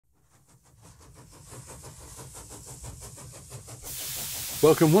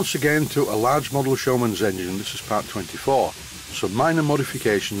Welcome once again to a large model Showman'S engine. This is part 24, some minor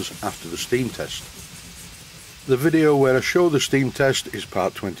modifications after the steam test. The video where I show the steam test is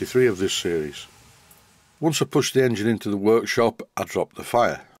part 23 of this series. Once I pushed the engine into the workshop, I dropped the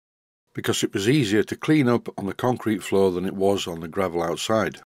fire, because it was easier to clean up on the concrete floor than it was on the gravel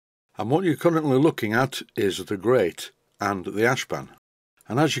outside. And what you're currently looking at is the grate and the ashpan.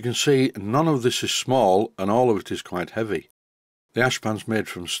 And as you can see, none of this is small and all of it is quite heavy. The ashpan's made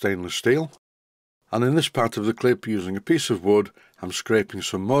from stainless steel, and in this part of the clip, using a piece of wood, I'm scraping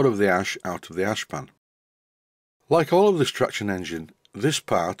some more of the ash out of the ashpan. Like all of this traction engine, this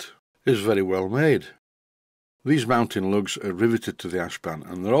part is very well made. These mounting lugs are riveted to the ashpan,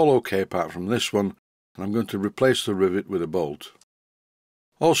 and they're all okay apart from this one, and I'm going to replace the rivet with a bolt.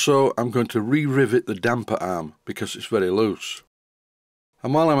 Also, I'm going to re-rivet the damper arm because it's very loose.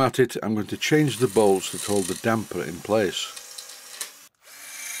 And while I'm at it, I'm going to change the bolts that hold the damper in place.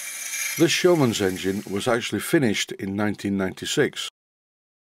 This Showman'S engine was actually finished in 1996,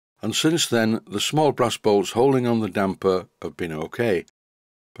 and since then the small brass bolts holding on the damper have been okay,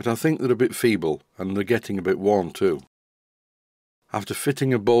 but I think they're a bit feeble and they're getting a bit worn too. After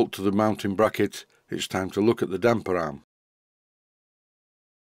fitting a bolt to the mounting bracket, it's time to look at the damper arm.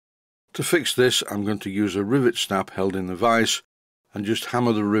 To fix this, I'm going to use a rivet snap held in the vise and just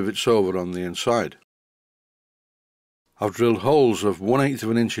hammer the rivets over on the inside. I've drilled holes of 1/8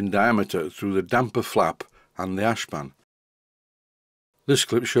 of an inch in diameter through the damper flap and the ashpan. This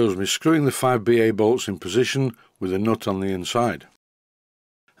clip shows me screwing the 5BA bolts in position with a nut on the inside.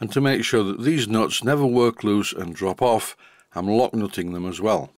 And to make sure that these nuts never work loose and drop off, I'm lock nutting them as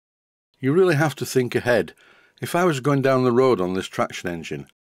well. You really have to think ahead. If I was going down the road on this traction engine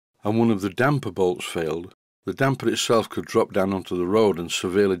and one of the damper bolts failed, the damper itself could drop down onto the road and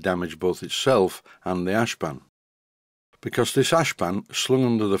severely damage both itself and the ashpan. Because this ashpan, slung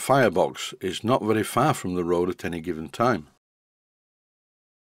under the firebox, is not very far from the road at any given time.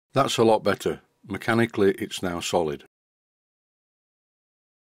 That's a lot better. Mechanically, it's now solid.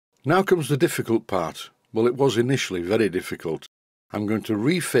 Now comes the difficult part. Well, it was initially very difficult. I'm going to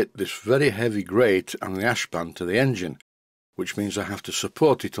refit this very heavy grate and the ashpan to the engine, which means I have to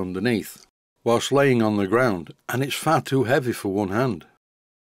support it underneath, whilst laying on the ground, and it's far too heavy for one hand.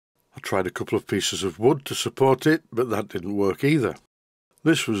 I tried a couple of pieces of wood to support it, but that didn't work either.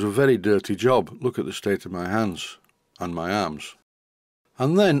 This was a very dirty job. Look at the state of my hands and my arms.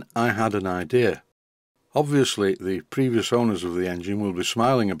 And then I had an idea. Obviously, the previous owners of the engine will be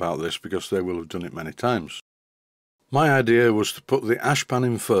smiling about this because they will have done it many times. My idea was to put the ashpan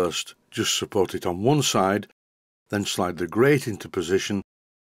in first, just support it on one side, then slide the grate into position.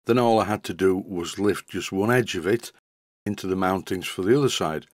 Then all I had to do was lift just one edge of it into the mountings for the other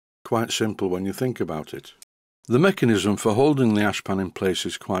side. Quite simple when you think about it. The mechanism for holding the ashpan in place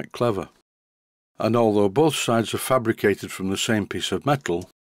is quite clever, and although both sides are fabricated from the same piece of metal,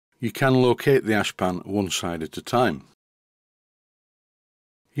 you can locate the ashpan one side at a time.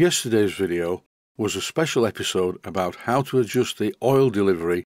 Yesterday's video was a special episode about how to adjust the oil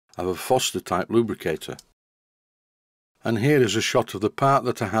delivery of a Foster type lubricator. And here is a shot of the part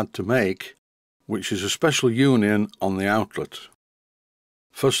that I had to make, which is a special union on the outlet.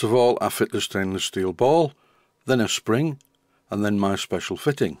 First of all, I fit the stainless steel ball, then a spring, and then my special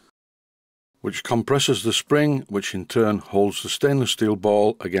fitting, which compresses the spring, which in turn holds the stainless steel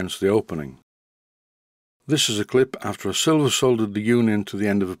ball against the opening. This is a clip after I silver soldered the union to the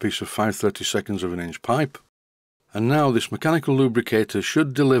end of a piece of 5/32 of an inch pipe, and now this mechanical lubricator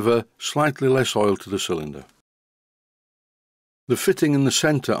should deliver slightly less oil to the cylinder. The fitting in the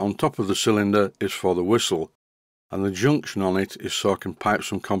centre on top of the cylinder is for the whistle, and the junction on it is so I can pipe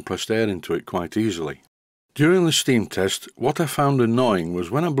some compressed air into it quite easily. During the steam test, what I found annoying was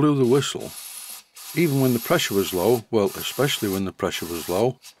when I blew the whistle, even when the pressure was low, well, especially when the pressure was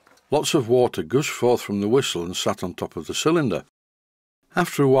low, lots of water gushed forth from the whistle and sat on top of the cylinder.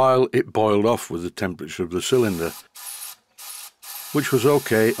 After a while, it boiled off with the temperature of the cylinder, which was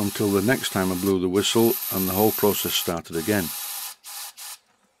okay until the next time I blew the whistle and the whole process started again.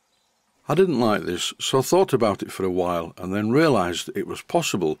 I didn't like this, so I thought about it for a while and then realised it was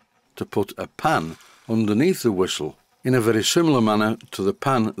possible to put a pan underneath the whistle in a very similar manner to the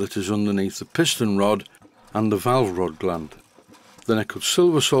pan that is underneath the piston rod and the valve rod gland. Then I could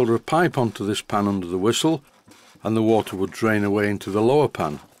silver solder a pipe onto this pan under the whistle and the water would drain away into the lower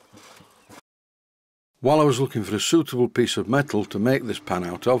pan. While I was looking for a suitable piece of metal to make this pan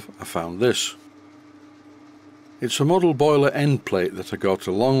out of, I found this. It's a model boiler end plate that I got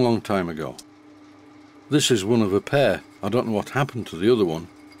a long time ago. This is one of a pair. I don't know what happened to the other one.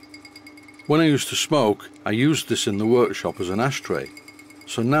 When I used to smoke, I used this in the workshop as an ashtray.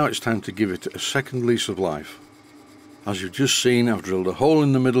 So now it's time to give it a second lease of life. As you've just seen, I've drilled a hole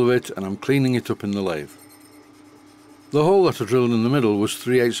in the middle of it and I'm cleaning it up in the lathe. The hole that I drilled in the middle was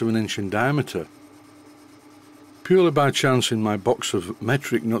 3/8 of an inch in diameter. Purely by chance, in my box of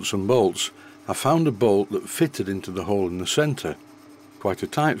metric nuts and bolts, I found a bolt that fitted into the hole in the centre. Quite a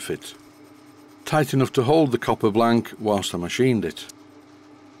tight fit. Tight enough to hold the copper blank whilst I machined it.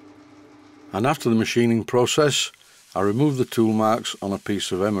 And after the machining process, I removed the tool marks on a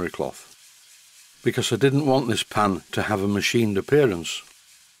piece of emery cloth, because I didn't want this pan to have a machined appearance.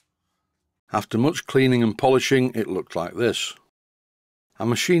 After much cleaning and polishing, it looked like this. I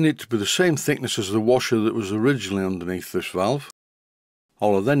machined it to be the same thickness as the washer that was originally underneath this valve.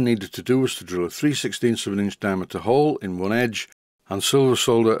 All I then needed to do was to drill a 3/16 of an inch diameter hole in one edge and silver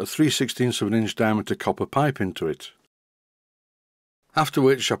solder a 3/16 of an inch diameter copper pipe into it. After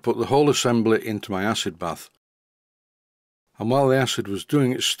which I put the whole assembly into my acid bath. And while the acid was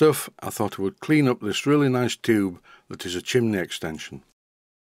doing its stuff, I thought I would clean up this really nice tube that is a chimney extension.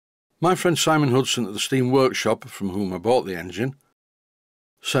 My friend Simon Hudson at the Steam Workshop, from whom I bought the engine,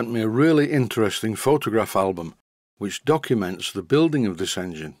 sent me a really interesting photograph album which documents the building of this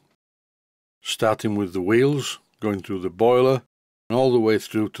engine, starting with the wheels, going through the boiler, and all the way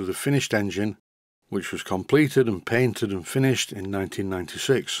through to the finished engine, which was completed and painted and finished in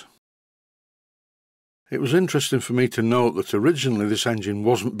 1996. It was interesting for me to note that originally this engine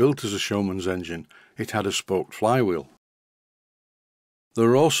wasn't built as a Showman'S engine, it had a spoked flywheel. There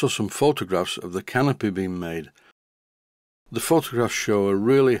are also some photographs of the canopy being made. The photographs show a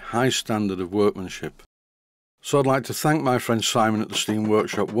really high standard of workmanship. So I'd like to thank my friend Simon at the Steam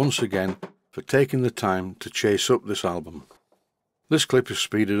Workshop once again for taking the time to chase up this album. This clip is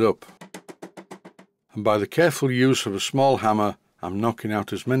speeded up, and by the careful use of a small hammer I'm knocking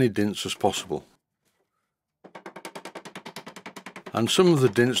out as many dints as possible. And some of the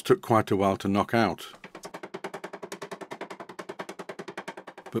dints took quite a while to knock out.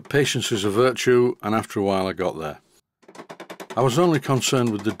 But patience is a virtue, and after a while I got there. I was only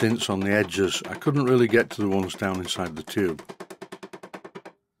concerned with the dints on the edges, I couldn't really get to the ones down inside the tube.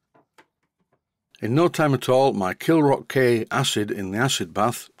 In no time at all, my Kilrock K acid in the acid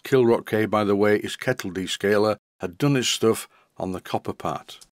bath, Kilrock K by the way is kettle descaler, had done its stuff on the copper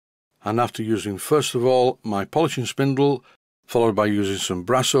part. And after using first of all my polishing spindle, followed by using some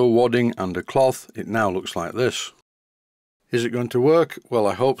Brasso wadding and a cloth, it now looks like this. Is it going to work? Well,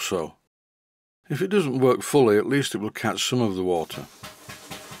 I hope so. If it doesn't work fully, at least it will catch some of the water.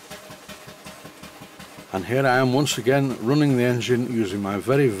 And here I am once again running the engine using my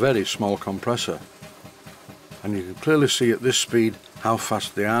very small compressor. And you can clearly see at this speed how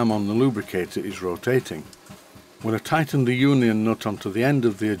fast the arm on the lubricator is rotating. When I tightened the union nut onto the end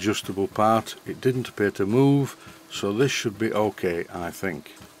of the adjustable part, it didn't appear to move, so this should be okay, I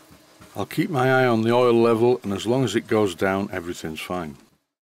think. I'll keep my eye on the oil level, and as long as it goes down, everything's fine.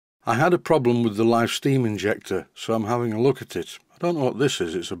 I had a problem with the live steam injector, so I'm having a look at it. I don't know what this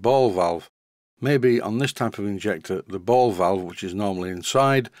is, it's a ball valve. Maybe on this type of injector, the ball valve, which is normally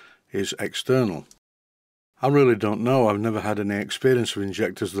inside, is external. I really don't know, I've never had any experience with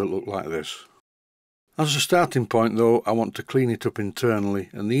injectors that look like this. As a starting point though, I want to clean it up internally,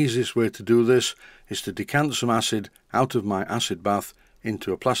 and the easiest way to do this is to decant some acid out of my acid bath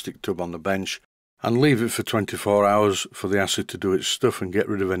into a plastic tub on the bench and leave it for 24 hours for the acid to do its stuff and get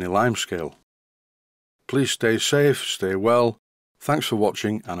rid of any limescale. Please stay safe, stay well. Thanks for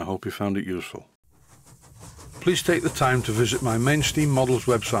watching, and I hope you found it useful. Please take the time to visit my main Steam Models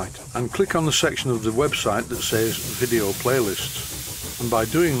website and click on the section of the website that says Video Playlists. And by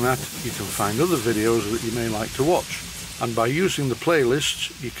doing that, you can find other videos that you may like to watch. And by using the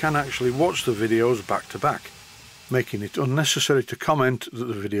playlists, you can actually watch the videos back to back, making it unnecessary to comment that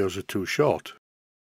the videos are too short.